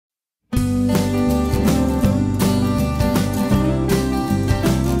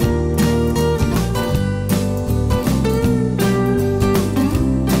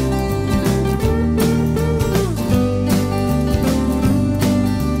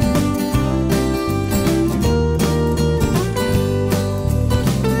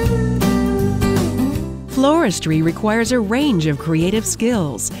Floristry requires a range of creative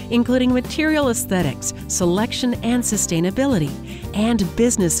skills, including material aesthetics, selection and sustainability, and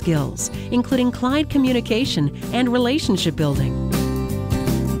business skills, including client communication and relationship building.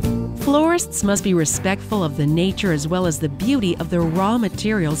 Florists must be respectful of the nature as well as the beauty of the raw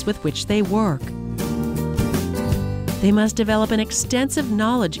materials with which they work. They must develop an extensive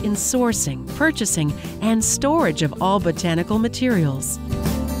knowledge in sourcing, purchasing, and storage of all botanical materials.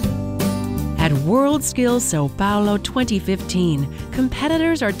 At WorldSkills Sao Paulo 2015,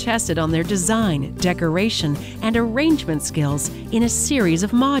 competitors are tested on their design, decoration, and arrangement skills in a series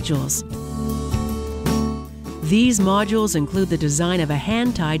of modules. These modules include the design of a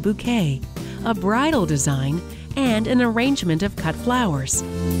hand-tied bouquet, a bridal design, and an arrangement of cut flowers.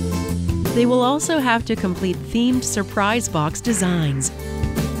 They will also have to complete themed surprise box designs.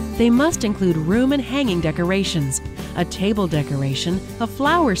 They must include room and hanging decorations, a table decoration, a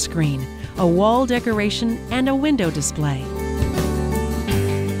flower screen, a wall decoration, and a window display.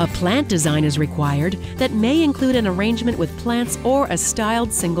 A plant design is required that may include an arrangement with plants or a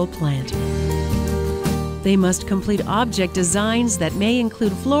styled single plant. They must complete object designs that may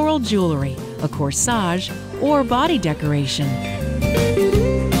include floral jewelry, a corsage, or body decoration.